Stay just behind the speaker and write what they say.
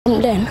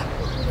भएन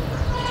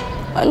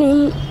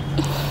अनि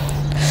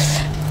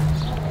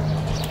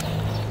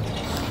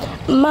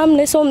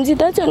मामले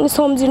सम्झिँदा चाहिँ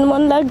सम्झिनु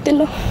मन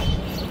लाग्दैन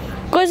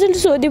कसैले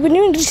सोधे पनि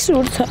रिस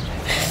उठ्छ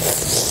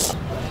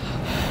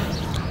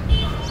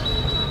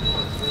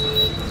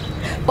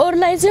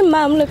अरूलाई चाहिँ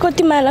मामले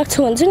कति माया लाग्छ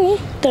भन्छ नि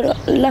तर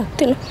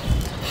लाग्दैन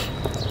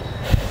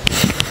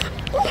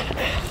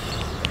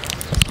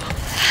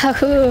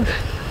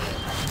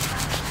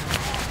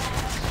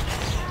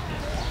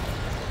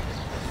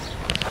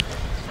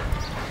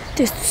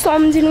त्यस्तो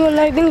सम्झिनु मन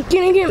लाग्दैन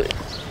किनकि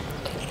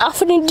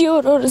आफ्नै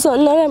डियोरहरू छ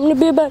नराम्रो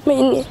व्यवहारमा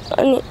हिँड्ने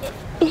अनि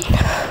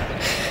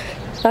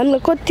हामीलाई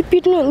कति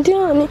पिट्नुहुन्थ्यो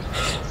अनि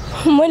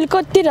मैले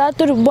कति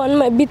रातहरू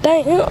वनमा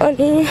बिताएँ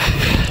अनि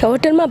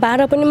होटलमा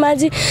भाडा पनि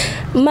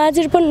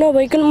माझेर पनि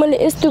नभइकन मैले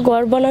यस्तो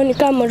घर बनाउने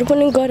कामहरू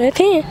पनि गरेको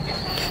थिएँ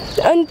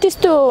अनि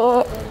त्यस्तो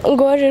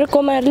गरेर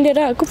कमाएर लिएर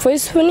आएको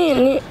पैसा पनि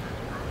अनि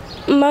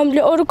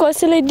मामले अरू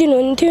कसैलाई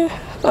दिनुहुन्थ्यो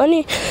अनि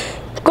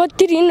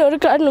कति ऋणहरू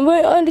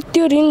काट्नुभयो अनि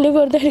त्यो ऋणले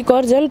गर्दाखेरि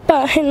घर जान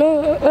पाएन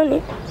अनि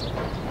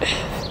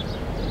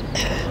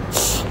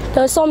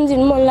तर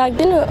सम्झिनु मन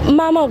लाग्दैन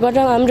मामा घर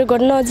हाम्रो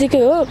घर नजिकै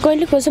हो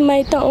कहिले कसै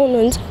माइत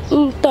आउनुहुन्छ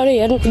तर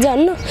हेर्नु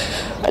जान्न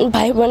अनि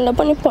भाइ बहिनीलाई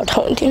पनि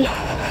पठाउँदिन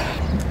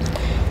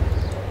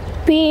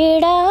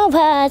पीडा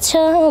भाछ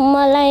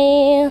मलाई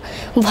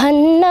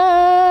भन्न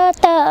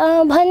त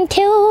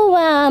भन्थ्यौ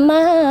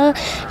आमा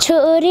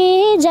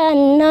छोरी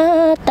जान्न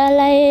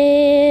तलाई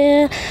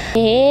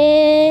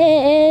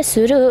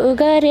सुरु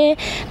गरे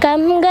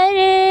काम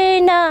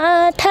गर्न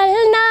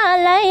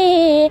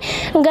थाल्नलाई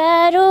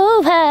गाह्रो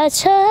भाछ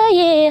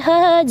ए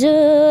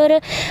हजुर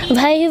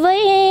भाइ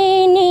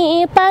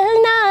बहिनी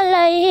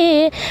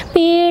पाल्नलाई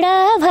पीडा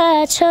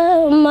भाछ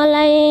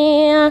मलाई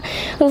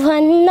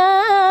भन्न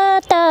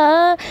त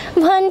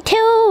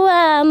भन्थ्यौ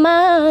आमा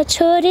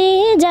छोरी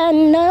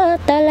जान्न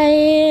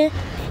तलाई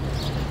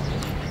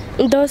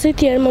दसैँ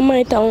तिहारमा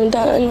माइत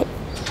आउँदा अनि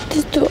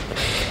त्यस्तो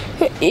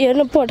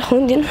हेर्न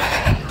पठाउँदिन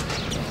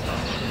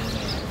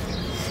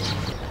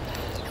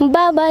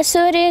बाबा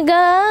स्वर्ग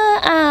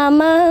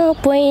आमा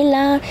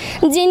पहिला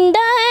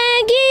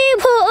जिन्दगी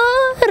भो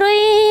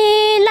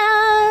रोइला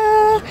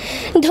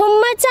धुम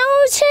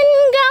मचाउँछन्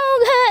गाउँ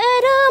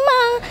घरमा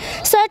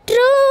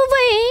सट्रु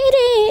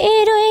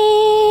भैरी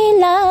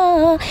रोइला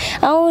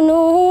आउनु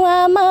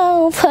आमा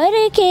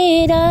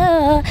फर्केर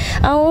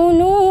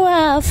आउनु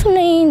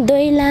आफ्नै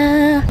दोइला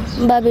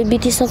बाबा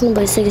बितिसक्नु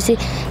भइसकेपछि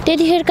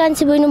त्यतिखेर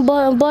कान्छी बहिनी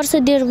वर्ष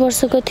 1.5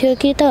 वर्षको थियो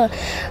कि त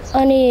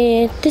अनि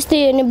त्यस्तै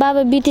अनि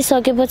बाबा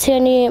बितिसकेपछि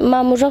अनि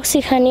मामु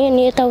रक्सी खाने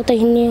अनि यताउता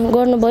हिँड्ने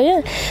गर्नुभयो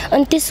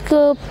अनि त्यसको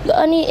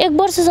अनि 1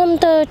 वर्षसम्म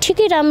त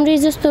ठिकै राम्रै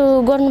जस्तो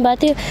गर्नुभएको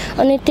थियो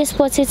अनि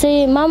त्यसपछि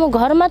चाहिँ मामु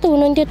घरमा त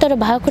हुनुहुन्थ्यो तर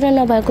भएको र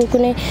नभएको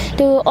कुनै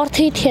त्यो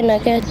अर्थै थिएन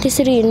क्या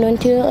त्यसरी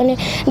हिँड्नुहुन्थ्यो अनि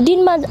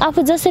दिनमा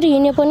आफू जसरी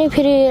हिँडे पनि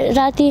फेरि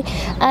राति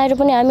आएर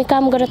पनि हामी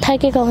काम गरेर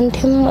थाकेका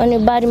हुन्थ्यौँ अनि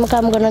बारीमा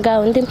काम गर्न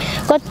गएको हुन्थ्यौँ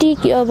कति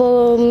अब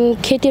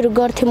खेतीहरू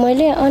गर्थेँ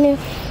मैले अनि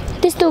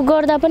त्यस्तो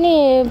गर्दा पनि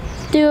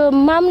त्यो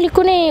मामले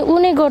कुनै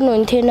उनै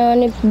गर्नुहुन्थेन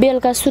अनि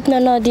बेलुका सुत्न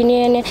नदिने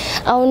अनि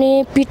आउने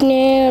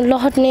पिट्ने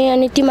लहट्ने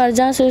अनि तिमीहरू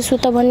जहाँ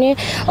सुत भन्ने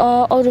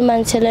अरू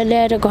मान्छेलाई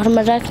ल्याएर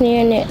घरमा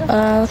राख्ने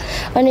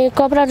अनि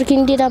कपडाहरू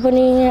किनिदिँदा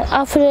पनि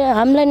आफूले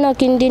हामीलाई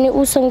नकिनिदिने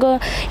उसँग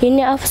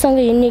हिँड्ने आफूसँग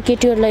हिँड्ने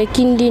केटीहरूलाई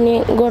किनिदिने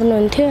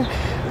गर्नुहुन्थ्यो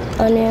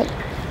अनि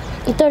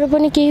तर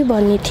पनि केही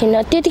भन्ने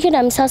थिएन त्यतिखेर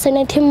हामी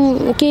सासैना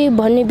थियौँ केही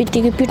भन्ने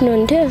बित्तिकै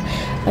पिट्नुहुन्थ्यो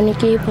अनि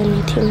केही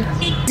भन्ने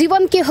थिएन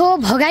जीवन के हो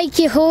भगाई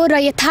के हो र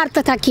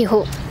यथार्थता के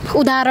हो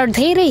उदाहरण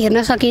धेरै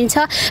हेर्न सकिन्छ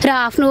र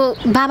आफ्नो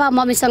बाबा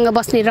मम्मीसँग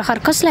बस्ने रहर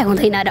कसलाई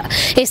हुँदैन र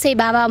यसै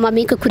बाबा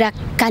मम्मीको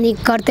कुराकानी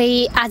गर्दै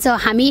आज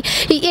हामी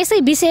यसै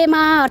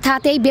विषयमा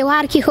अर्थात् यही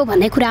व्यवहार के हो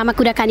भन्ने कुरामा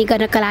कुराकानी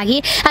गर्नका लागि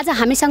आज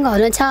हामीसँग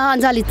हुनुहुन्छ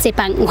अञ्जली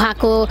चेपाङ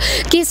उहाँको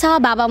के छ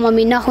बाबा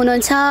मम्मी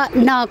नहुनुहुन्छ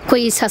न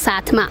कोही छ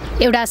साथमा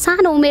एउटा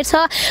सानो उमेर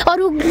छ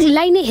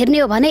अरूलाई नै हेर्ने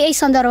हो भने यही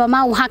सन्दर्भमा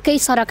उहाँकै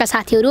सरका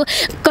साथीहरू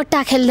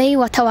कट्टा खेल्दै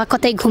अथवा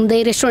कतै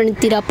घुम्दै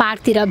रेस्टुरेन्टतिर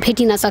पार्कतिर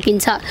भेटिन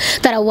सकिन्छ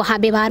तर उहाँ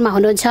व्यवहारमा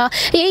हुनुहुन्छ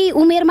यही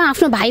उमेरमा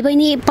आफ्नो भाइ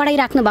बहिनी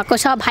पढाइराख्नु भएको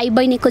छ भाइ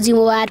बहिनीको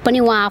जिम्मेवार पनि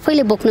उहाँ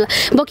आफैले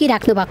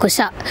बोकिराख्नु भएको छ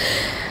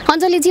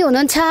अञ्जलीजी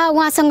हुनुहुन्छ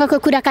उहाँसँगको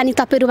कुराकानी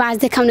तपाईँहरू आज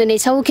देखाउने नै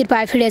छौँ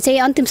कृपया भिडियो चाहिँ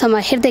अन्तिमसम्म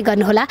हेर्दै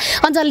गर्नुहोला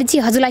अञ्जलीजी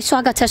हजुरलाई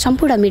स्वागत छ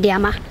सम्पूर्ण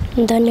मिडियामा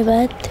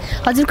धन्यवाद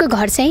हजुरको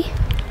घर चाहिँ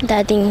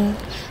धादिङ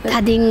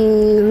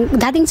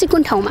चाहिँ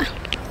कुन ठाउँमा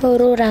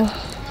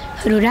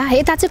रुरा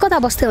यता चाहिँ कता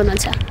बस्दै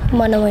हुनुहुन्छ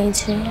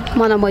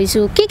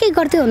मनमैजु के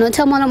गर्दै हुनुहुन्छ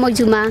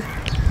मनमैजुमा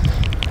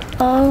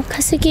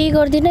खासै केही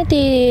गर्दिनँ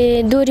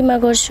त्यही डोरीमा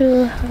गर्छु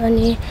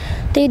अनि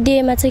त्यही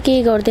डेमा चाहिँ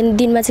केही गर्दैन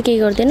दिनमा चाहिँ केही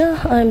गर्दैन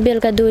अनि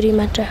बेलुका डोरी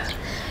मात्र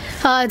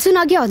जुन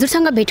अघि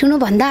हजुरसँग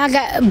भेट्नुभन्दा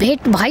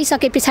भेट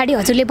भइसके पछाडि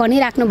हजुरले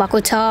भनिराख्नु भएको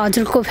छ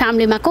हजुरको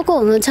फ्यामिलीमा को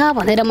हुनुहुन्छ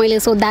भनेर मैले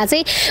सोद्धा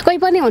चाहिँ कोही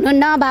पनि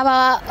हुनुहुन्न बाबा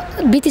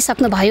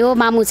बितिसक्नु भयो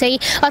मामु चाहिँ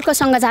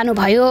अर्कोसँग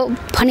जानुभयो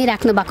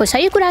भनिराख्नु भएको छ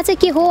यो कुरा चाहिँ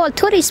के हो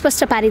थोरै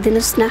स्पष्ट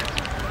पारिदिनुहोस् न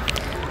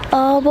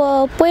अब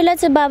पहिला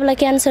चाहिँ बाबालाई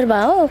क्यान्सर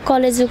भयो,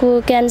 कलेजको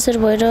क्यान्सर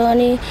भएर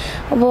अनि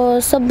अब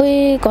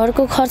सबै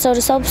घरको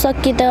खर्चहरू सब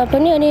सकिँदा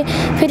पनि अनि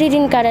फेरि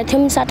ऋण काटेको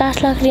थियौँ,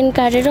 7-8 लाख ऋण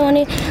काटेर।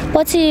 अनि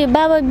पछि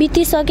बाबा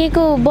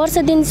बितिसकेको वर्ष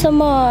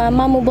दिनसम्म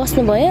मामु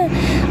बस्नुभयो।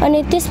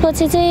 अनि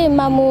त्यसपछि चाहिँ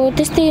मामु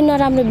त्यस्तै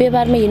नराम्रो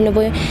व्यवहारमा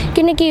हिँड्नुभयो,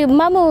 किनकि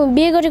मामु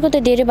बिहे गरेको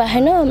त धेरै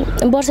भएन,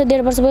 वर्ष 1.5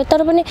 वर्ष भयो।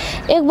 तर पनि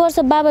 1 वर्ष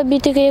बाबा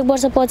बितेको 1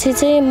 वर्षपछि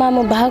चाहिँ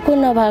मामु भएको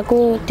नभएको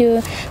त्यो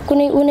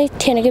कुनै उनै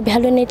थिएन कि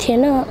भ्यालु नै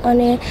थिएन।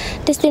 अनि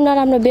त्यस्तै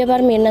नराम्रो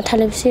व्यवहारमा हिँड्न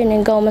थालेपछि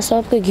अनि गाउँमा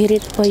सबको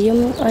घिरित भयौँ।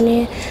 अनि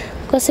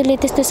कसैले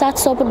त्यस्तो साथ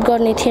सपोर्ट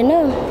गर्ने थिएन।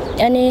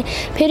 अनि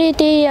फेरि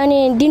त्यही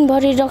अनि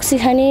दिनभरि रक्सी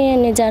खाने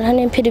अनि जाँड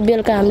खाने, फेरि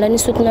बेलुका हामीलाई नि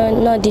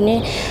सुत्न नदिने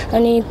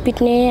अनि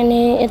पिट्ने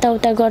अनि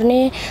यताउता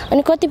गर्ने।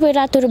 अनि कतिपय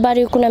रातहरू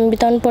बारीको कुनामा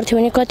बिताउनु पर्थ्यो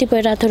भने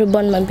कतिपय रातहरू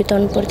वनमा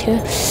बिताउनु पर्थ्यो।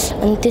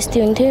 अनि त्यस्तै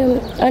हुन्थ्यो।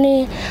 अनि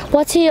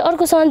पछि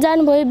अर्कोसँग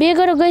जानुभयो, बिहे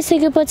गरेर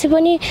गइसकेपछि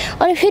पनि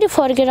अनि फेरि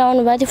फर्केर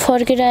आउनुभएको थियो।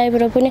 फर्केर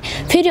आएर पनि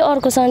फेरि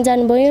अर्कोसँग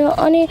जानुभयो।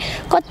 अनि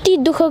कति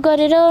दुःख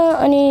गरेर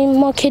अनि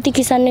म खेती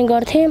किसान नै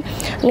गर्थेँ।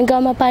 अनि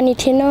गाउँमा पानी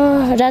थिएन,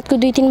 रातको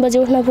 2-3 बजे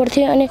उठ्न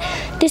पर्थ्यो। अनि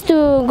त्यस्तो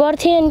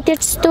गर्थेँ। अनि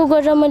त्यस्तो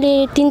गरेर मैले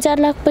 3-4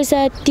 लाख पैसा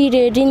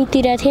ऋण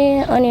तिरेको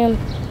थिएँ। अनि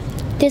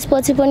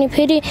त्यसपछि पनि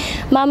फेरि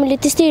मामुले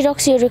त्यस्तै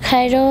रक्सीहरू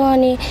खाएर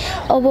अनि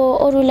अब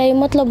अरूलाई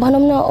मतलब भनौँ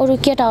न अरू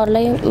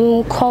केटाहरूलाई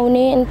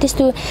खुवाउने अनि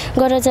त्यस्तो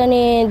गरेर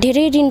चाहिँ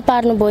धेरै ऋण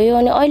पार्नु भयो।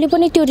 अनि अहिले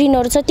पनि त्यो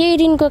ऋणहरू छ, त्यही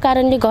ऋणको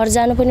कारणले घर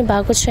जानु पनि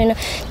भएको छैन।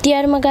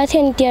 तिहारमा गएको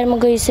थिएँ, अनि तिहारमा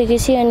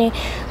गइसकेपछि अनि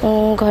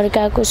घर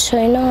गएको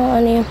छैन।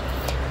 अनि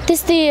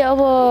त्यस्तै अब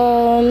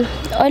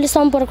अहिले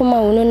सम्पर्कमा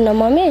हुनुहुन्न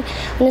मम्मी।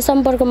 अनि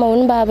सम्पर्कमा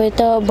हुनुभएको भए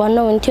त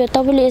भन्नुहुन्थ्यो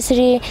तपाईँले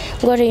यसरी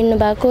गरेर हिँड्नु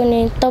भएको अनि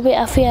तपाईँ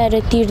आफै आएर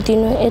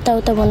तिर्दिनु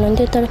यताउता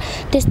भन्नुहुन्थ्यो। तर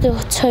त्यस्तो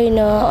छैन,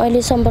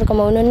 अहिले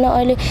सम्पर्कमा हुनुहुन्न।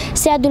 अहिले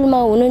स्यादुलमा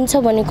हुनुहुन्छ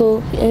भनेको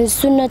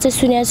सुन्न चाहिँ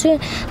सुनेको छु,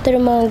 तर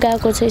म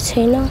गएको चाहिँ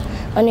छैन।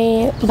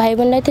 अनि भाइ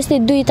बहिनीलाई त्यस्तै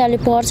 2 ताले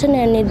पढ्छन्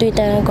अनि 2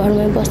 ता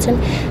घरमै बस्छन्,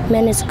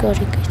 म्यानेज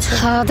गरेकै छु।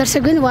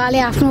 दर्शकबिन, उहाँले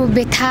आफ्नो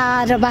व्यथा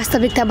र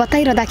वास्तविकता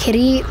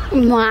बताइरहँदाखेरि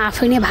म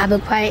आफै नै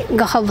भावुक भएँ,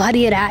 गह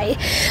भरिएर आएँ।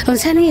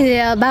 हुन्छ नि,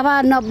 बाबा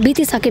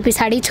नबितिसके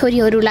पछाडि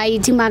छोरीहरूलाई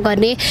जिम्मा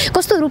गर्ने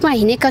कस्तो रूपमा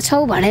हिँडेका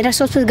छौ भनेर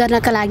सोचबुझ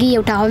गर्नका लागि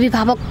एउटा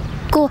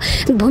अभिभावकको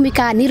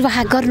भूमिका निर्वाह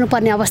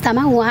गर्नुपर्ने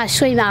अवस्थामा उहाँ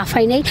स्वयं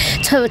आफै नै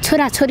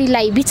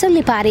छोराछोरीलाई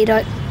बिचल्ली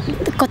पारेर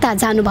कता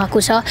जानुभएको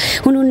छ,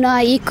 हुनुहुन्न,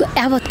 एक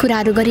यावत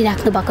कुराहरू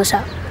गरिराख्नु भएको छ।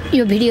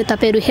 यो भिडियो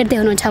तपाईँहरू हेर्दै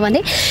हुनुहुन्छ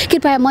भने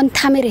कृपया मन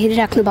थामेर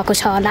हेरिराख्नु भएको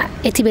छ होला।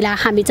 यति बेला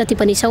हामी जति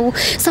पनि छौँ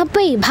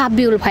सबै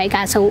भावविहुल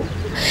भएका छौँ।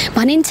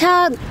 भनिन्छ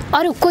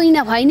अरू कोही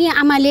नभए नि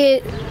आमाले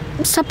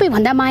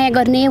सबैभन्दा माया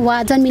गर्ने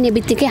वा जन्मिने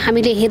बित्तिकै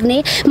हामीले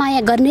हेर्ने,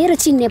 माया गर्ने र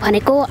चिन्ने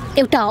भनेको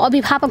एउटा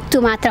अभिभावक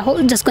मात्र हो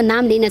जसको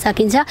नाम लिन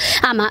सकिन्छ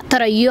आमा।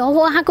 तर यो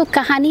उहाँको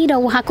कहानी र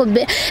उहाँको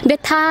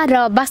व्यथा र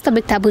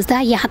वास्तविकता बुझ्दा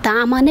यहाँ त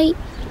आमा नै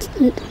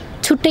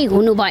छुट्टै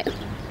हुनुभयो।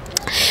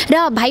 र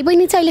भाइ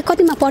बहिनी चाहिँ अहिले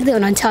कतिमा पढ्दै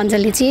हुनुहुन्छ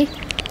अञ्जलीजी?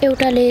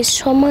 एउटाले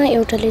 6मा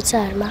एउटाले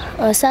 4मा।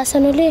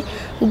 सासानुले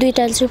 2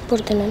 ताल चाहिँ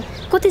पढ्दैनन्।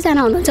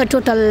 कतिजना हुनुहुन्छ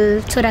टोटल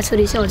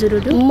छोराछोरी चाहिँ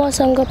हजुरहरू?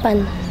 मसँग 5।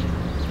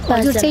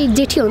 हजुर चाहिँ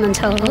जेठी हुनुहुन्छ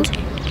हो?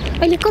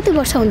 अहिले कति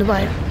वर्ष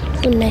हुनुभयो?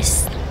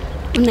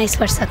 19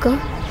 वर्षको।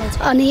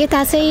 अनि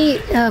यता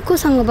चाहिँ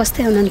कोसँग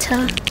बस्दै हुनुहुन्छ?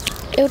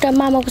 एउटा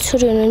मामाको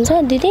छोरी हुनुहुन्छ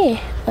दिदी,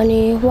 अनि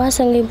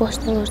उहाँसँगै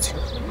बस्नु गर्छु।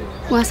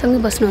 उहाँसँगै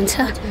बस्नुहुन्छ?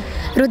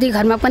 रोदी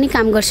घरमा पनि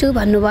काम गर्छु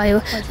भन्नुभयो।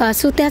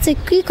 सो त्यहाँ चाहिँ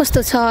के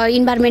कस्तो छ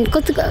इन्भाइरोमेन्ट,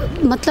 कति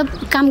मतलब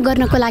काम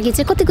गर्नको लागि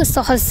चाहिँ कतिको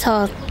सहज छ?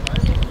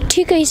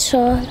 ठिकै छ,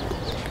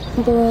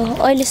 अब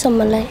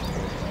अहिलेसम्मलाई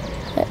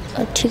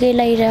ठिकै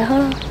लागिरह।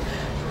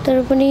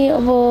 तर पनि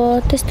अब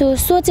त्यस्तो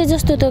सोचे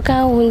जस्तो त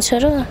कहाँ हुन्छ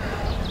र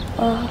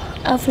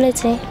आफूलाई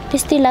चाहिँ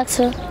त्यस्तै लाग्छ।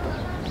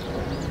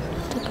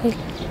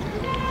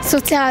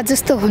 सोचा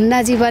जस्तो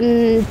हुन्न जीवन,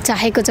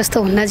 चाहेको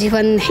जस्तो हुन्न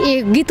जीवन।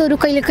 ए गीतहरू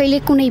कहिले कहिले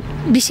कुनै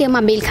विषयमा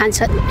मेल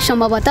खान्छ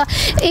सम्भवतः,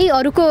 यही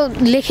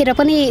अरूको लेखेर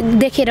पनि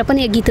देखेर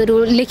पनि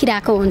गीतहरू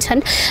लेखिरहेको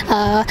हुन्छन्।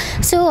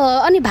 सो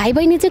अनि भाइ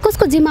बहिनी चाहिँ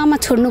कसको जिम्मामा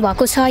छोड्नु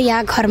भएको छ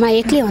या घरमा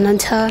एक्लै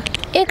हुनुहुन्छ?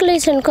 एक्लै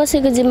छन्,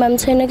 कसैको जिम्मामा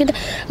छैन कि त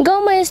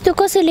गाउँमा यस्तो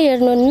कसैले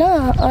हेर्नुहुन्न।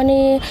 अनि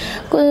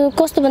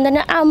कस्तो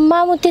भन्दा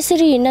मामु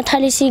त्यसरी हिँड्न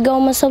थालेपछि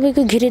गाउँमा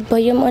सबैको घिरित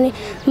भयौँ। अनि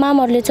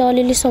मामाहरूले चाहिँ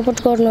अलिअलि सपोर्ट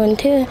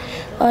गर्नुहुन्थ्यो,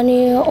 अनि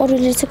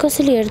अरूले चाहिँ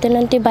कसैले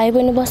हेर्दैनन्। त्यो भाइ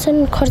बहिनी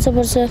बस्छन्,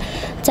 खर्चवर्च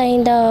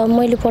चाहिँदा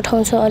मैले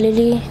पठाउँछु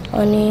अलिअलि।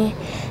 अनि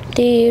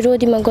त्यही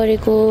रोदीमा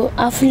गरेको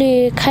आफूले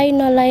खाइ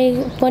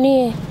नलाइ पनि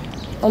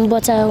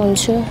बचा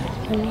हुन्छु,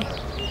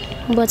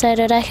 अनि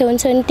बचाएर राखेको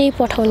हुन्छ अनि त्यही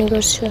पठाउने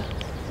गर्छु।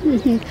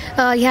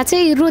 यहाँ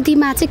चाहिँ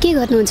रोदीमा चाहिँ के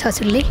गर्नुहुन्छ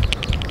हजुरले?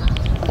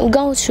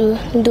 गाउँछु,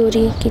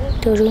 दोहोरी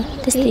गीतहरू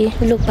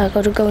त्यस्तै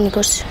लोकभागहरू गाउने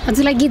गर्छु।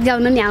 हजुरलाई गीत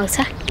गाउन नि आउँछ?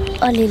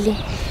 अलिअलि।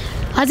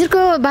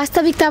 हजुरको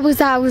वास्तविकता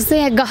बुझ्दा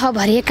बुझ्दै गह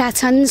भरिएका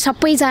छन्,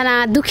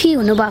 सबैजना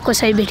दुखी हुनुभएको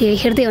छ। भिडियो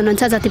हेर्दै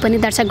हुनुहुन्छ जति पनि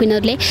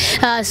दर्शकबिनहरूले।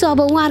 सो अब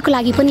उहाँहरूको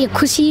लागि पनि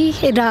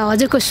खुसी र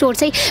हजुरको स्वर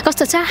चाहिँ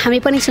कस्तो छ हामी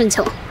पनि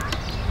सुन्छौँ।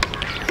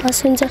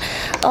 हस् हुन्छ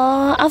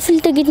आफूले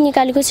त गीत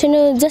निकालेको छैन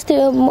जस्तै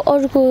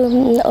अरू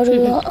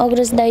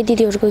अग्रज दाइ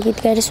दिदीहरूको गीत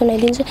गाएर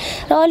सुनाइदिन्छु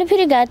र अहिले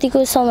फेरि घाँटीको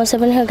समस्या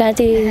पनि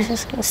घाँटी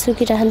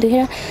सुकिरहेको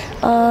दुखेर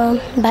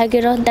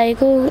भाग्यरथ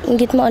दाइको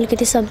गीतमा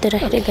अलिकति शब्द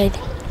राखेर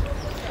गाइदिउँ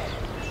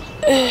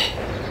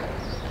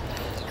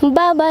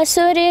बाबा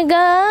स्वर्ग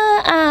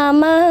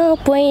आमा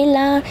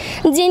पहिला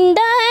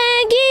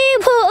जिन्दगी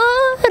भो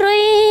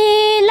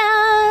रोइला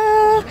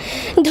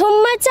धुम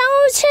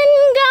मचाउँछन्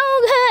गाउँ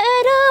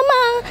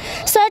घरमा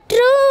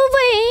शत्रु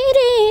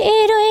वैरी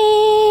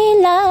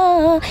रोइला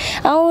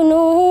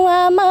आउनु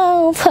आमा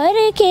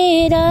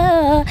फर्केर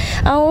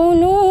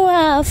आउनु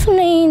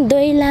आफ्नै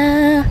दोइला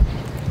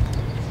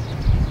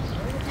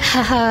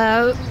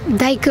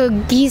दाइको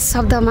गीत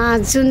शब्दमा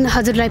जुन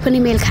हजुरलाई पनि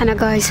मेल खान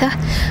गएछ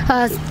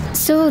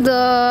सो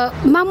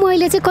मामु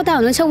अहिले चाहिँ कता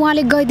हुनुहुन्छ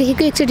उहाँले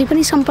गएदेखिको एकचोटि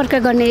पनि सम्पर्क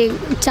गर्ने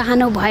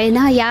चाहनु भएन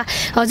या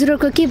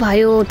हजुरहरूको के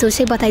भयो त्यो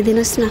चाहिँ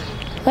बताइदिनुहोस् न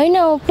होइन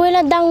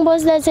पहिला दाङ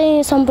बस्दा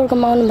चाहिँ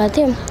सम्पर्कमा आउनु भएको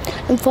थियो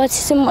पछि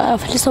चाहिँ म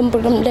आफूले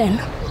सम्पर्कमा ल्याएन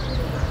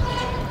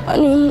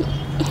अनि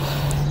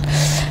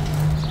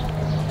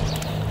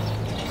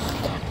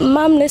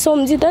मामले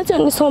सम्झिँदा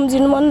चाहिँ अनि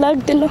सम्झिनु मन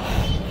लाग्दैन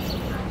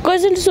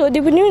कसैले सोधे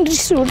पनि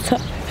रिस उठ्छ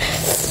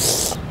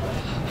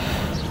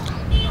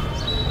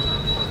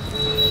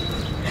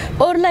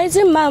अरूलाई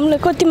चाहिँ मामलाई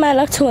कति माया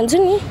लाग्छ भन्छ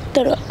नि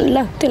तर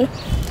लाग्दैन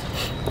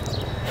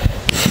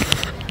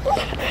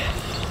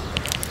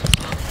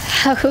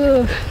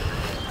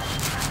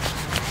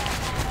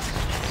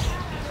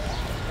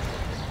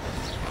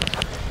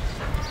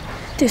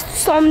त्यस्तो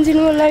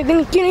सम्झिनु मन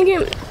लाग्दैन किनकि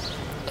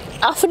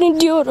आफ्नै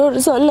डियोरहरू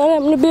छ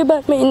नराम्रो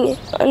व्यवहारमा हिँड्ने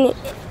अनि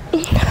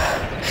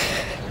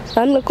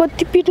हामीलाई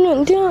कति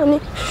पिट्नुहुन्थ्यो अनि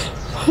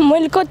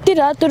मैले कति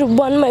रातहरू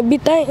वनमा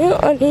बिताएँ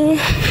अनि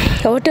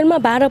होटलमा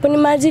भाडा पनि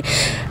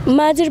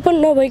माझेर पनि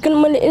नभइकन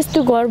मैले यस्तो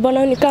घर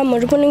बनाउने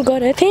कामहरू पनि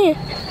गरेको थिएँ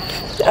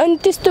अनि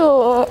त्यस्तो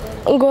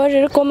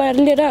गरेर कमाएर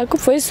लिएर आएको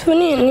पैसा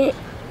पनि अनि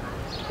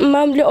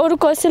मामले अरू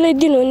कसैलाई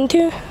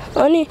दिनुहुन्थ्यो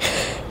अनि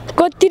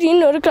कति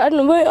ऋणहरू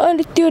काट्नुभयो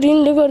अनि त्यो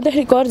ऋणले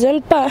गर्दाखेरि घर जान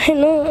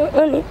पाएन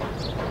अनि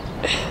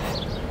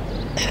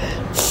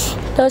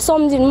तर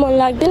सम्झिनु मन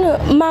लाग्दैन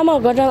मामा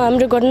घर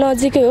हाम्रो घर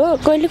नजिकै हो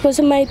कहिले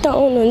कसै माइत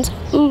आउनुहुन्छ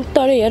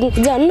तर हेर्नु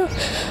जान्न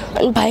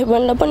अनि भाइ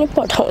बहिनीलाई पनि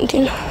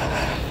पठाउँदिनँ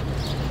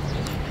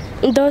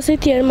दसैँ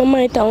तिहारमा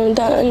माइत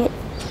आउँदा अनि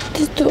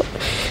त्यस्तो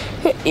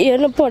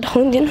हेर्न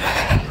पठाउँदिनँ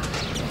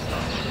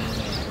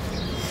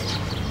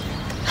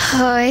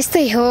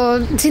यस्तै हो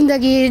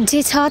जिन्दगी जे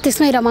छ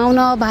त्यसमै रमाउन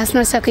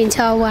बाँच्न सकिन्छ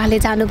उहाँले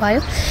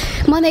जानुभयो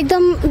मन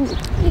एकदम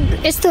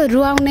यस्तो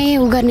रुवाउने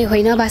उ गर्ने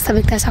होइन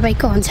वास्तविकता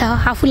सबैको हुन्छ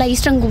आफूलाई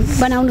स्ट्रङ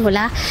बनाउनु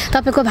होला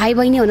तपाईँको भाइ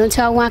बहिनी हुनुहुन्छ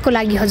उहाँको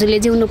लागि हजुरले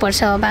जिउनुपर्छ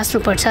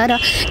बाँच्नुपर्छ र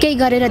केही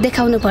गरेर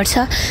देखाउनुपर्छ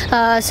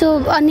सो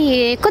अनि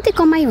कति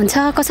कमाइ हुन्छ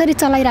कसरी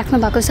चलाइराख्नु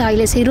भएको छ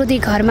अहिले चाहिँ रोदी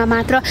घरमा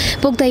मात्र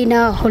पुग्दैन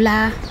होला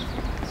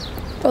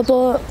अब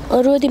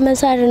रोदीमा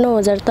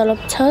 9,500 तलब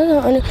छ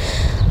अनि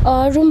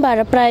रुम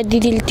भाडा प्रायः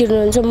दिदीले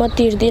तिर्नुहुन्छ म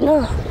तिर्दिनँ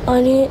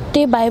अनि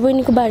त्यही भाइ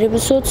बहिनीको बारेमा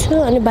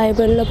सोध्छु अनि भाइ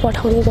बहिनीलाई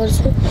पठाउने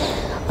गर्छु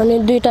अनि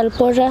 2 टाल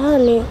पर्रा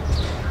अनि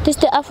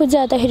त्यस्तै आफू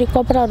जाँदाखेरि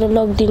कपडाहरू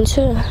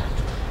लगिदिन्छु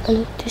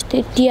अनि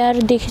त्यस्तै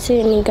तिहारदेखि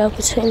चाहिँ अनि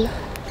गएको छैन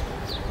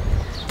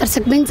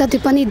दर्शकबिन जति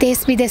पनि देश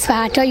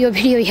विदेशबाट यो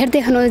भिडियो हेर्दै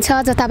हुनुहुन्छ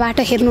जताबाट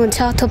हेर्नुहुन्छ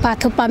थुप्पा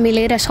थुप्पा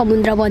मिलेर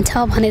समुद्र बन्छ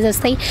भने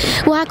जस्तै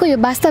उहाँको यो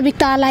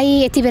वास्तविकतालाई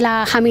यति बेला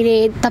हामीले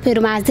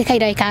तपाईँहरूमा आज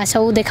देखाइरहेका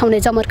छौँ देखाउने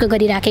जमर्को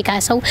गरिराखेका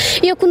छौँ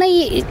यो कुनै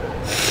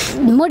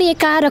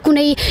मोडिएका र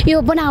कुनै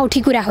यो बनावटी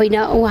कुरा होइन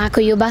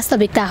उहाँको यो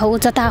वास्तविकता हो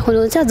जता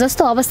हुनुहुन्छ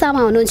जस्तो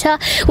अवस्थामा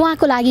हुनुहुन्छ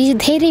उहाँको लागि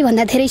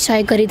धेरैभन्दा धेरै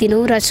सहयोग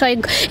गरिदिनु र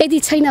सहयोग यदि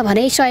छैन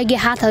भने सहयोगी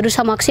हातहरू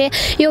समक्ष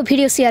यो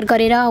भिडियो सेयर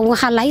गरेर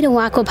उहाँलाई र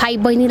उहाँको भाइ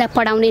बहिनीलाई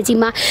पढाउने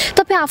जिम्मा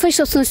तपाईँ आफै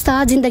सोच्नुहोस् त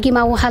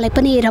जिन्दगीमा उहाँलाई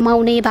पनि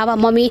रमाउने बाबा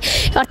मम्मी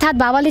अर्थात्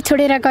बाबाले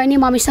छोडेर गए नि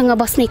मम्मीसँग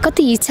बस्ने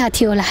कति इच्छा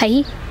थियो होला है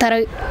तर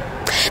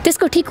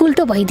त्यसको ठिक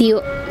उल्टो भइदियो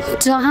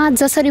जहाँ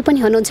जसरी पनि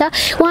हुनुहुन्छ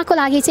उहाँको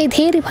लागि चाहिँ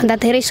धेरैभन्दा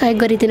धेरै सहयोग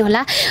गरिदिनु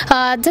होला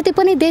जति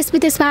पनि देश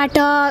विदेशबाट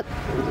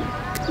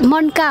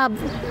मनका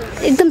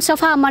एकदम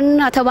सफा मन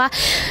अथवा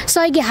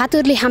सहयोगी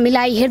हातहरूले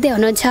हामीलाई हेर्दै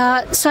हुनुहुन्छ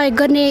सहयोग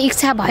गर्ने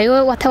इच्छा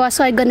भयो अथवा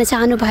सहयोग गर्न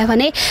चाहनुभयो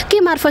भने के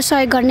मार्फत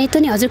सहयोग गर्ने त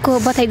नि हजुरको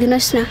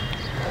बताइदिनुहोस् न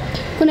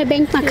कुनै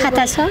ब्याङ्कमा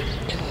खाता छ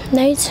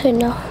नै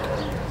छैन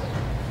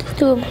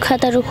त्यो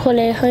खाताहरू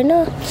खोले होइन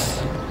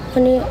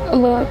अनि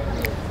अब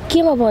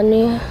केमा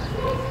भन्ने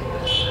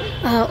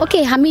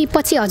ओके हामी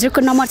पछि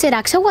हजुरको नम्बर चाहिँ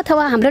राख्छौँ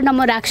अथवा हाम्रो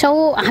नम्बर राख्छौँ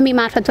हामी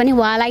मार्फत पनि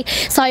उहाँलाई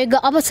सहयोग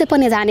अवश्य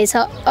पनि जानेछ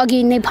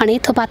अघि नै भने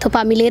थोपा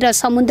थोपा मिलेर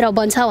समुद्र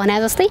बन्छ भने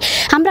जस्तै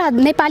हाम्रा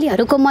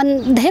नेपालीहरूको मन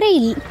धेरै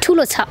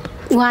ठुलो छ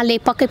उहाँले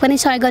पक्कै पनि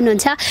सहयोग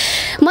गर्नुहुन्छ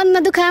मन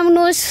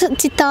नदुखाउनुहोस्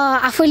चित्त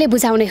आफैले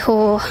बुझाउने हो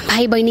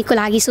भाइ बहिनीको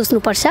लागि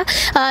सोच्नुपर्छ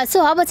सो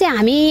अब चाहिँ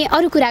हामी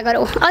अरू कुरा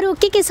गरौँ अरू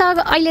के छ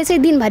अहिले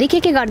चाहिँ दिनभरि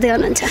के गर्दै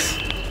हुनुहुन्छ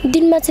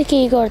दिनमा चाहिँ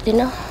केही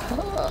गर्दिनँ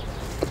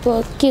अब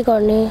के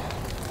गर्ने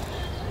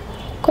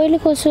कहिले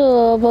कसो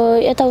अब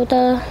यताउता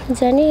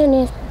जाने अनि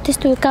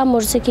त्यस्तो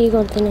कामहरू चाहिँ केही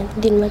गर्दिनँ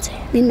दिनमा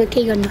चाहिँ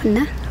केही गर्नुहुन्न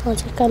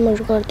हजुर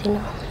कामहरू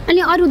गर्दिनँ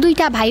अनि अरू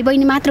दुईटा भाइ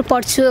बहिनी मात्र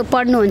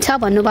पढ्नुहुन्छ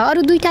भन्नुभयो,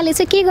 अरू दुईटाले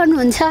चाहिँ के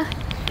गर्नुहुन्छ?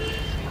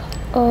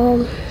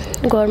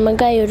 घरमा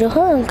गाईहरू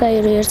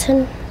हेर्छन्,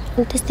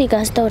 त्यस्तै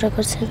घाँस दाउरा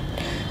गर्छन्।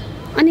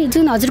 अनि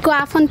जुन हजुरको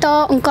आफन्त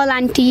अङ्कल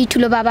आन्टी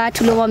ठुलो बाबा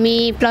ठुलो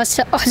मम्मी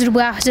प्लस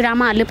हजुरबुवा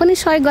हजुरआमाहरूले पनि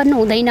सहयोग गर्नु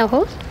हुँदैन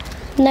हो?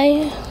 नै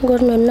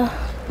गर्नुहुन्न।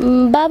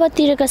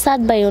 बाबातिरका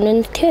 7 भाइ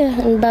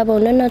हुनुहुन्थ्यो, बाबा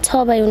हुनुहुन्न,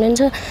 6 भाइ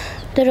हुनुहुन्छ।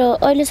 तर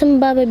अहिलेसम्म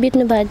बाबा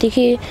बित्नु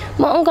भएदेखि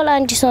म अङ्कल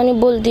आन्टीसँग नि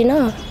बोल्दिनँ।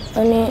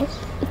 अनि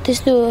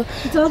त्यस्तो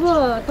जब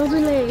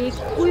तपाईँलाई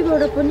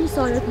कोहीबाट पनि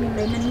सहयोग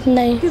मिल्दैन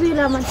नै त्यो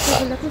बेलामा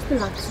तपाईँलाई कस्तो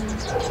लाग्छ?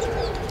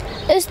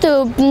 यस्तो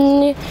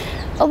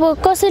अब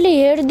कसैले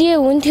हेरिदिए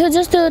हुन्थ्यो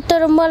जस्तो,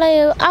 तर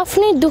मलाई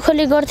आफ्नै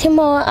दुःखले गर्थेँ।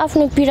 म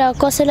आफ्नो पीडा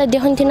कसैलाई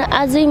देखाउँथिनँ,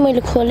 आजै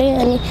मैले खोलेँ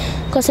अनि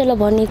कसैलाई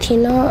भन्ने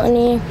थिइनँ।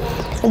 अनि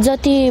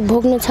जति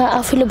भोग्नु छ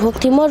आफूले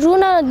भोग्थेँ। म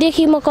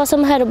रुनदेखि म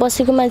कसम खाएर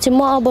बसेको मान्छे,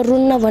 म अब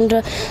रुन्न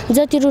भनेर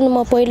जति रुनु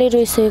म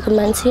पहिल्यै रोइसकेको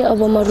मान्छे,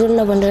 अब म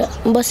रुन्न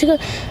भनेर बसेको।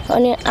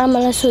 अनि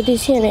आमालाई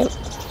सोधेपछि अनि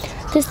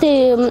त्यस्तै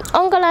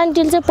अङ्कल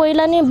आन्टीले चाहिँ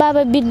पहिला नै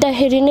बाबा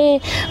बित्दाखेरि नै,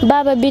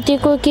 बाबा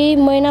बितेको केही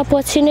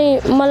महिनापछि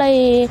नै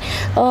मलाई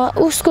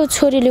उसको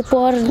छोरीले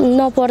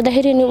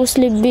नपढ्दाखेरि नि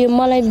उसले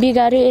मलाई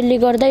बिगाऱ्यो, यसले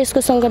गर्दा यसको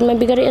सङ्कटमा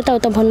बिगाऱ्यो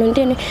यताउता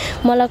भन्नुहुन्थ्यो। अनि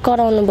मलाई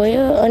कराउनु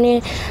भयो। अनि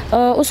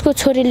उसको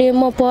छोरीले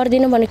म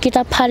पढ्दिनँ भनेर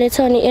किताब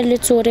फालेछ, अनि यसले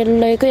चोरेर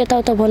लगेको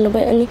यताउता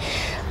भन्नुभयो। अनि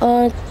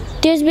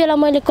त्यस बेला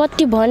मैले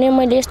कति भने,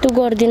 मैले यस्तो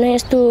गर्दिनँ,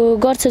 यस्तो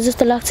गर्छ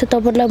जस्तो लाग्छ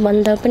तपाईँलाई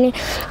भन्दा पनि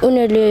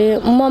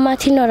उनीहरूले म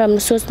माथि नराम्रो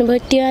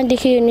सोच्नुभयो।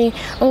 त्यहाँदेखि अनि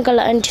अङ्कल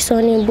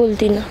आन्टीसँग नि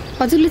बोल्दिनँ।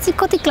 हजुरले चाहिँ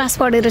कति क्लास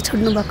पढेर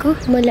छोड्नु भएको?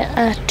 मैले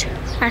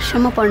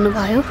 8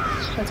 पढ्नुभयो।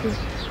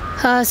 हजुर।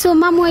 सो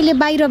मामु अहिले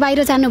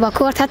बाहिर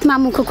जानुभएको, अर्थात्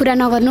मामुको कुरा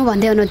नगर्नु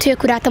भन्दै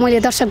हुनुहुन्थ्यो। कुरा त मैले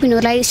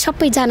दर्शकबिनहरूलाई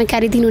सबै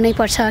जानकारी दिनु नै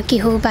पर्छ, के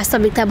हो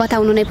वास्तविकता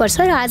बताउनु नै पर्छ।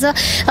 र आज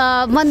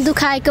मन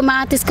दुखाएकोमा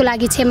त्यसको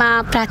लागि क्षमा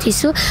प्रार्थी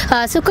छु।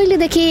 सो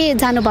कहिलेदेखि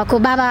जानुभएको?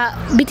 बाबा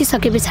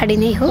बितिसके पछाडि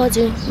नै हो?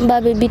 हजुर,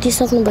 बाबा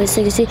बितिसक्नु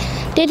भइसकेपछि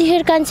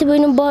त्यतिखेर कान्छी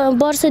बहिनी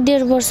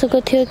 1.5 वर्षको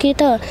थियो कि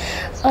त।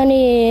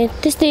 अनि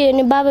त्यस्तै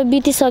अनि बाबा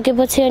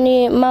बितिसकेपछि अनि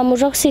मामु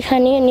रक्सी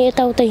खाने अनि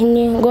यताउता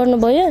हिँड्ने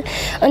गर्नुभयो।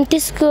 अनि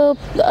त्यसको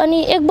अनि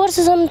 1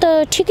 वर्षसम्म त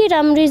ठिकै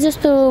राम्रै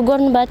जस्तो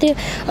गर्नुभएको थियो।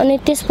 अनि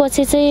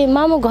त्यसपछि चाहिँ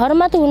मामु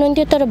घरमा त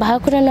हुनुहुन्थ्यो, तर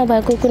भएको र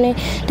नभएको कुनै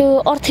त्यो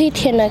अर्थै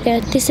थिएन क्या।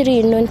 त्यसरी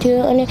हिँड्नुहुन्थ्यो।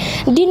 अनि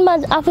दिनमा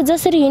आफू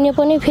जसरी हिँडे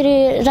पनि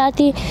फेरि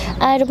राति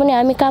आएर पनि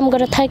हामी काम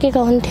गरेर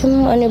थाकेका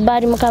हुन्थ्यौँ। अनि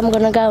बारीमा काम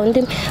गर्न गएको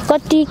हुन्थ्यौँ,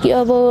 कति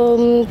अब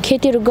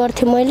खेतीहरू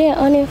गर्थेँ मैले।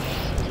 अनि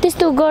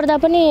त्यस्तो गर्दा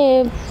पनि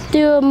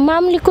त्यो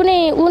मामुले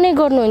कुनै नै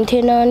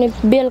गर्नुहुन्थेन। अनि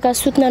बेलुका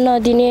सुत्न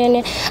नदिने,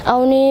 अनि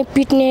आउने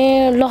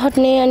पिट्ने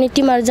लहट्ने, अनि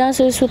तिमीहरू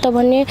जहाँसुकै सुत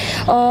भन्ने,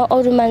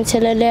 अरू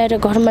मान्छेलाई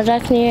ल्याएर घरमा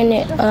राख्ने।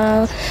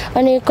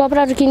 अनि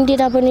कपडाहरू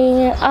किनिदिँदा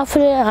पनि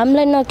आफूले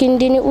हामीलाई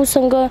नकिनिदिने,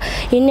 उसँग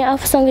हिँड्ने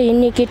आफूसँग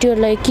हिँड्ने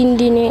केटीहरूलाई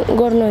किनिदिने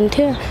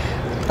गर्नुहुन्थ्यो।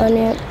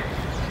 अनि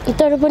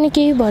तर पनि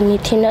केही भन्ने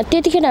थिएन।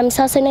 त्यतिखेर हामी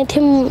सासैना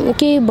थियौँ,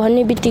 केही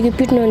भन्ने बित्तिकै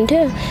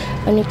पिट्नुहुन्थ्यो।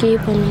 अनि केही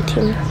भन्ने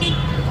थिएन।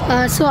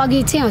 सो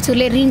अघि चाहिँ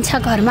हजुरले ऋण छ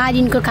घरमा,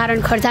 ऋणको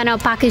कारण खर्चा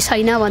नपाएकै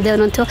छैन भन्दै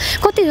हुनुहुन्थ्यो।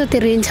 कति जति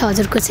ऋण छ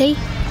हजुरको चाहिँ?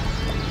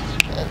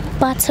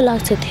 5 लाख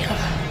चाहिँ थियो।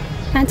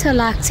 5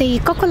 लाख चाहिँ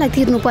कसलाई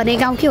तिर्नुपर्ने?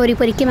 गाउँकै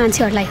वरिपरि के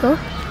मान्छेहरूलाई हो?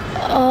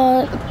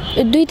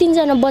 2-3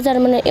 जना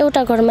बजारमा,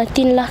 एउटा घरमा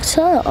 3 लाख छ।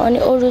 अनि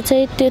अरू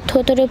चाहिँ त्यो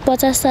थोथोरै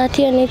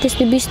 50-60, अनि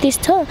त्यस्तै 20-30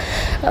 छ।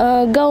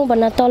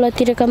 गाउँभन्दा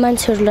तलतिरका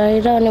मान्छेहरूलाई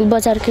र अनि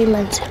बजारकै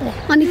मान्छेलाई।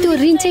 अनि त्यो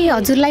ऋण चाहिँ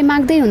हजुरलाई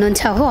माग्दै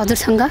हुनुहुन्छ हो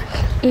हजुरसँग?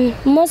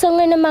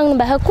 मसँगै नै माग्नु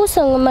भएको।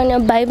 कोसँग माग्ने?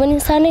 भाइ बहिनी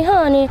सानै हो,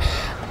 अनि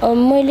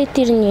मैले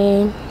तिर्ने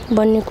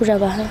भन्ने कुरा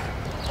भयो।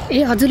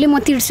 ए हजुरले म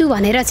तिर्छु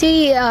भनेर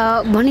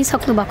चाहिँ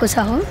भनिसक्नु भएको छ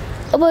हो?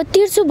 अब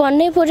तिर्छु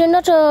भन्नै पऱ्यो,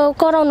 नत्र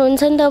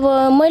कराउनुहुन्छ नि त।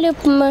 अब मैले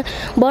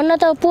भन्न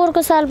त पोहोरको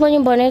साल पनि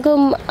भनेको,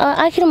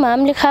 आखिरमा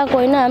हामीले खाएको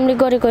होइन, हामीले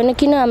गरेको होइन,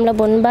 किन हामीलाई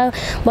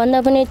भन्दा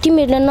पनि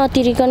तिमीहरूले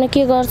नतिरिकन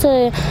के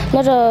गर्छ,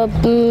 नत्र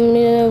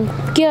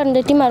के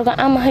गर्नु, तिमीहरूको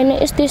आमा होइन,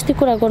 यस्तै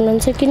कुरा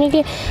गर्नुहुन्छ।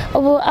 किनकि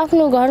अब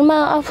आफ्नो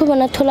घरमा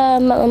आफूभन्दा ठुला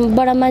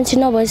बडा मान्छे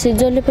नभएपछि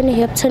जसले पनि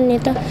हेप्छन्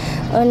नि त।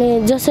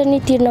 अनि जसरी नै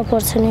तिर्न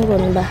पर्छ नि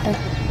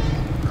भन्नुभएको।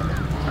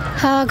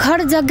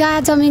 घर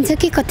जग्गा जमिन चाहिँ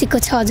के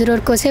कतिको छ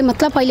हजुरहरूको चाहिँ?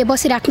 मतलब अहिले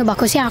बसिराख्नु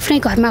भएको चाहिँ आफ्नै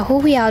घरमा हो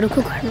या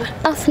अरूको घरमा?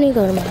 आफ्नै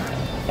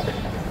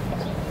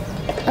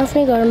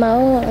घरमा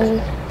हो।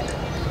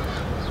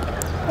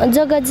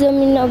 जग्गा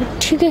जमिन अब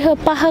ठिकै हो,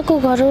 पाखाको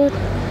घर हो।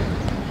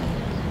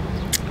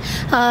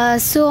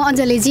 सो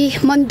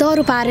अञ्जलीजी, मन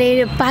डह्रो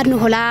पार्नु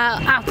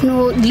होला। आफ्नो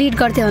लिड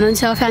गर्दै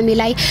हुनुहुन्छ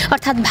फ्यामिलीलाई,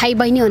 अर्थात् भाइ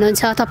बहिनी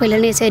हुनुहुन्छ। तपाईँले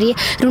नै यसरी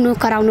रुनु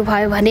कराउनु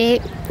भयो भने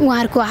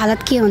उहाँहरूको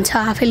हालत के हुन्छ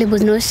आफैले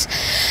बुझ्नुहोस्।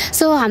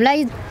 सो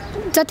हामीलाई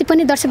जति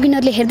पनि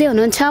दर्शकबिनहरूले हेर्दै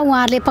हुनुहुन्छ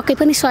उहाँहरूले पक्कै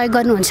पनि सहयोग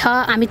गर्नुहुन्छ।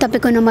 हामी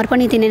तपाईँको नम्बर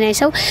पनि दिने नै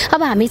छौँ।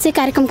 अब हामी चाहिँ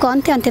कार्यक्रमको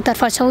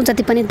अन्त्यतर्फ छौँ।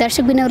 जति पनि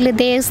दर्शकबिनहरूले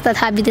देश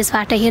तथा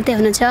विदेशबाट हेर्दै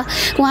हुनुहुन्छ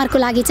उहाँहरूको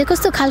लागि चाहिँ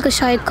कस्तो खालको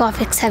सहयोगको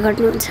अपेक्षा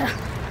गर्नुहुन्छ?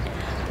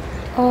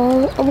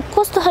 अब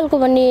कस्तो खालको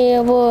भन्ने,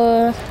 अब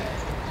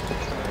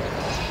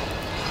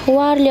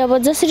उहाँहरूले अब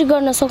जसरी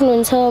गर्न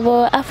सक्नुहुन्छ अब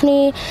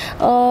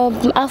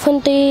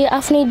आफन्तै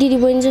आफ्नै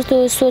दिदीबहिनी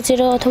जस्तो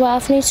सोचेर अथवा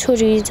आफ्नै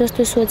छोरी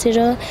जस्तो सोचेर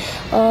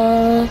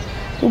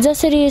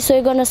जसरी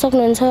सहयोग गर्न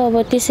सक्नुहुन्छ अब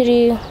त्यसरी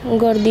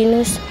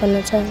गरिदिनुहोस्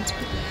भन्न चाहन्छु।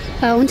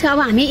 हुन्छ, अब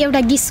हामी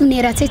एउटा गीत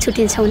सुनेर चाहिँ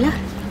छुट्टिन्छौँ ल।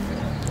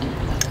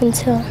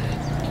 हुन्छ।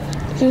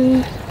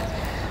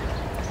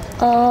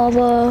 अब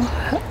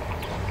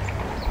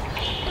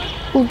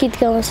गीत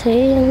गाउँछ है,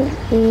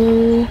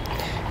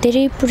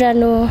 धेरै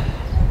पुरानो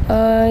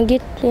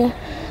गीत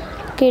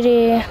के अरे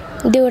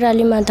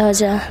देउरालीमा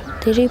धजा,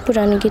 धेरै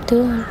पुरानो गीत हो,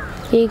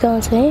 यही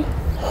गाउँछ है।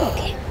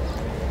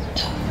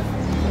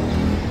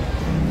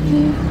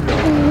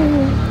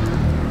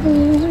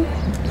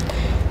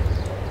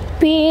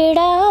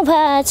 पीडा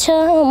भाछ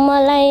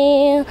मलाई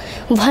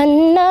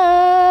भन्न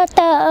त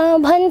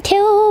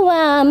भन्थ्यौ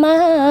आमा,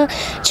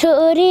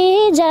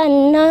 छोरी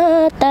जान्न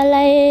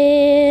तलाई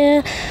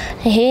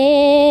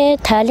हे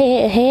थाले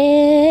हे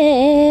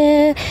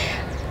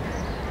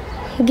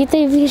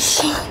गीतै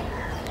बिर्सी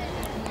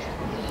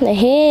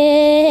हे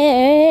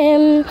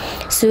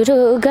सुरु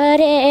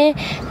गरे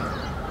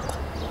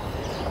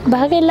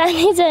भागै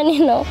लाने जाने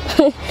न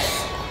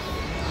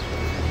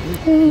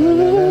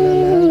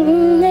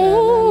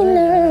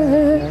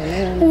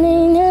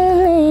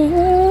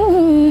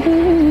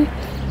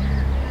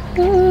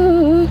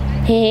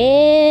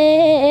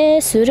हे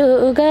सुरु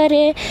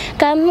गरे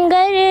काम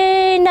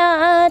गर्न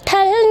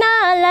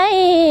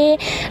थाल्नलाई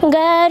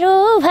गाह्रो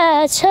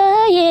भाछ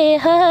ए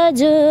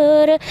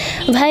हजुर,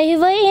 भाइ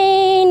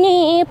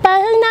बहिनी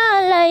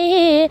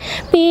पाल्नलाई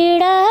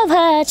पीडा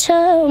भाछ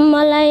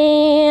मलाई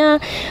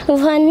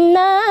भन्न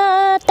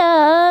त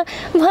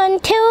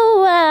भन्थ्यौ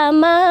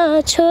आमा,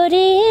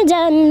 छोरी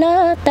जान्न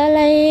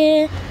तलाई।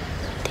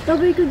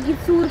 तपाईँको गीत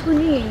स्वर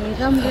पनि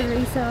राम्रो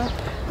रहेछ,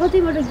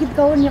 कतैबाट गीत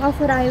गाउने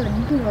अफर आयो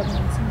भने के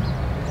गर्नुहुन्छ?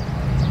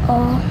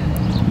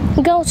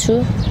 गाउँछु।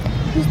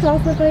 त्यस्तो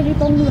अफर कहिले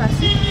पाउनु भएको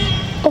छ?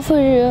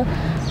 अफर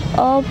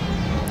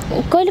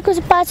कहिलेको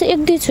चाहिँ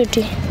 1-2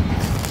 चोटि।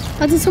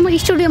 अझसम्म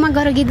स्टुडियोमा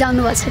गएर गीत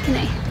गाउनु भएको छ कि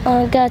नै?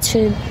 गएको छु,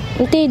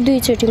 त्यही 2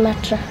 चोटि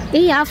मात्र।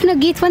 आफ्नो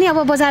गीत पनि अब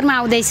बजारमा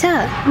आउँदैछ?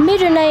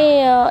 मेरो नै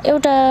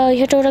एउटा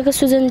हेटौडाको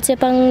सुजन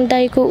चेपाङ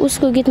दाईको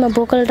उसको गीतमा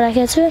भोकल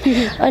राखेको छु,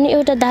 अनि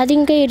एउटा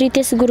धादिङकै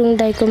रितेश गुरुङ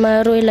दाईकोमा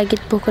रोइला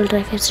गीत भोकल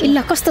राखेको छु।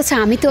 ल कस्तो छ,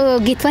 हामी त्यो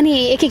गीत पनि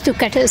एक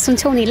टुक्का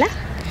सुन्छौँ नि ल।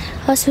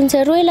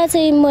 सुन्छ। रोइला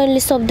चाहिँ मैले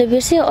शब्द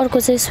बिर्सेँ, अर्को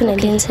चाहिँ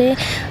सुनाइदिन्छु।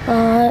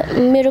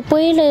 मेरो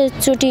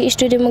पहिलोचोटि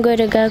स्टुडियोमा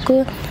गएर गएको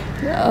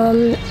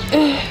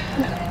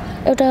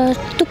एउटा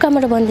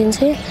तुक्काबाट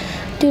भनिदिन्छु है,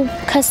 त्यो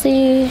खासै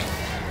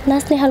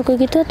नाच्ने खालको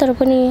गीत हो, तर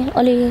पनि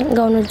अलि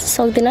गाउनु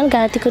सक्दिनँ,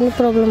 घाँटीको पनि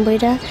प्रब्लम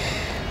भइरह।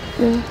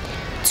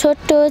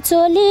 छोटो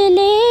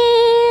चोलीले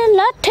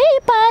लट्ठै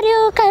पार्यो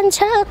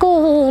कान्छाको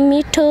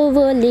मिठो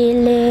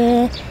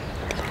बोलीले।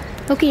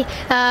 ओके,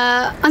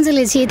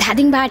 अञ्जलीजी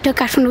धादिङबाट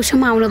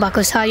काठमाडौँसम्म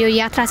आउनुभएको छ, यो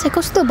यात्रा चाहिँ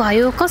कस्तो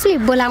भयो? कसले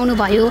बोलाउनु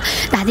भयो?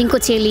 धादिङको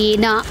चेली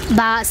न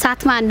बा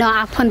साथमा न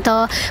आफन्त,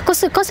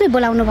 कसले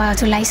बोलाउनु भयो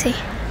हजुरलाई चाहिँ?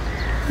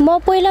 म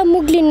पहिला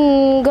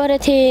मुगलिन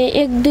गरेको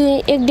थिएँ,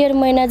 1-1.5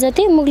 महिना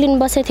जति मुगलिन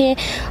बसेको थिएँ,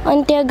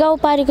 अनि त्यहाँ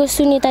गाउँपारीको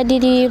सुनिता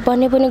दिदी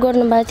भन्ने पनि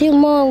गर्नुभएको थियो।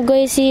 म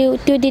गएपछि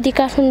त्यो दिदी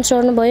काठमाडौँ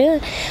चढ्नुभयो,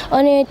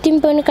 अनि तिमी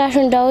पनि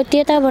काठमाडौँ आऊ,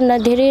 त्यताभन्दा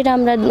धेरै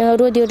राम्रा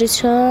रोडहरू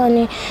छ,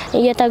 अनि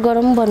यता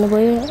गरौँ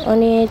भन्नुभयो,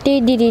 अनि त्यही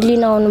दिदी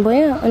लिन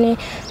आउनुभयो, अनि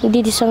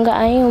दिदीसँग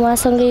आएँ,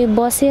 उहाँसँगै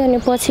बसेँ, अनि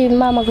पछि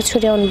मामाको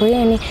छोरी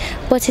आउनुभयो, अनि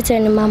पछि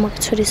चाहिँ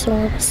मामाको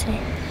छोरीसँग बसेँ।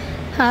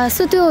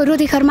 सो त्यो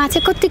रोधीघरमा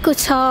चाहिँ कतिको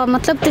छ,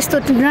 मतलब त्यस्तो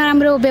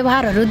नराम्रो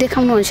व्यवहारहरू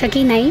देखाउनुहुन्छ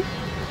कि नै?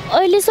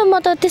 अहिलेसम्म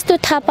त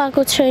त्यस्तो थाहा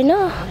पाएको छैन।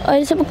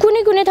 अहिलेसम्म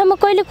कुनै ठाउँमा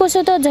कहिले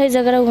कसो त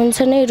झैझगडा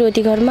हुन्छ नै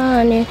रोटी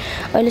घरमा, अनि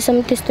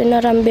अहिलेसम्म त्यस्तो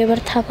नराम्रो व्यवहार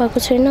थाहा पाएको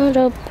छैन।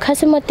 र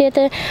खासै म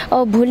त्यता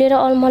भुलेर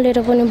अल्मलेर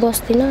पनि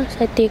बस्दिनँ,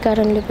 सायद त्यही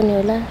कारणले पनि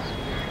होला,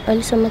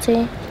 अहिलेसम्म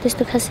चाहिँ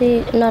त्यस्तो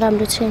खासै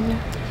नराम्रो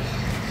छैन।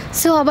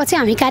 सो अब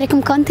चाहिँ हामी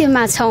कार्यक्रमको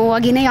अन्त्यमा छौँ।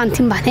 अघि नै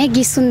अन्तिम भने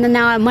गीत सुन्न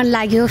मन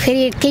लाग्यो,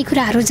 फेरि केही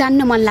कुराहरू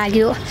जान्न मन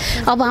लाग्यो।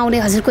 अब आउने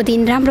हजुरको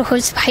दिन राम्रो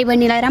होस्, भाइ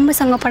बहिनीलाई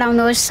राम्रोसँग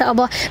पढाउनुहोस्। अब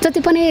जति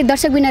पनि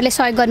दर्शकबिनहरूले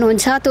सहयोग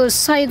गर्नुहुन्छ त्यो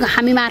सहयोग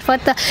हामी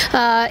मार्फत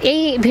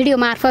यही भिडियो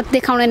मार्फत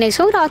देखाउने नै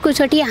छौँ, र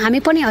अर्कोचोटि हामी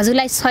पनि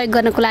हजुरलाई सहयोग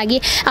गर्नको लागि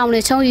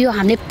आउनेछौँ, यो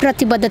हामीले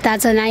प्रतिबद्धता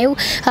जनायौँ।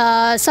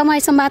 समय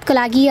संवादको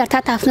लागि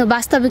अर्थात् आफ्नो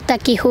वास्तविकता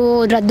के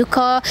हो र दुःख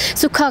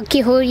सुख के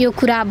हो यो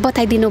कुरा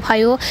बताइदिनु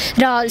भयो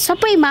र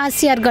सबैमा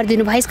सेयर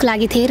गरिदिनु भयो,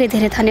 लागि धेरै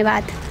धेरै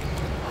धन्यवाद।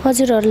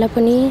 हजुरहरूलाई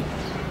पनि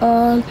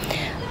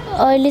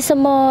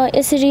अहिलेसम्म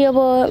यसरी अब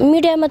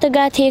मिडियामा त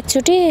गएको थिएँ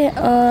एकचोटि,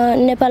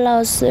 नेपाल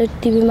हाउस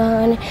टिभीमा,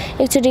 अनि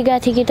एकचोटि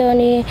गएको थिएँ कि त,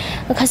 अनि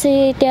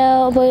खासै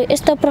त्यहाँ अब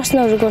यस्ता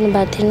प्रश्नहरू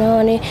गर्नुभएको थिएन,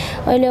 अनि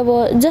अहिले अब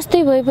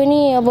जस्तै भए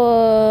पनि अब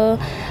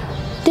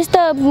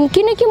त्यस्ता,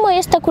 किनकि म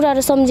यस्ता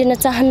कुराहरू सम्झिन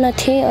चाहन्न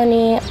थिएँ,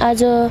 अनि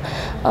आज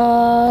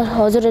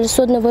हजुरहरूले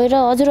सोध्नुभयो र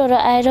हजुरहरू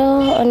आएर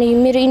अनि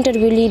मेरो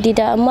इन्टरभ्यू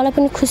लिइदिँदा मलाई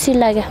पनि खुसी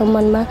लाग्यो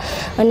मनमा,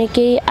 अनि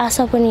केही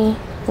आशा पनि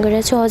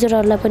गरेको छु।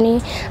 हजुरहरूलाई पनि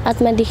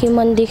आत्मादेखि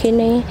मनदेखि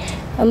नै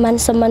मान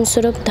सम्मान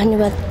स्वरूप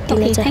धन्यवाद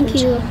दिन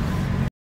चाहन्छु।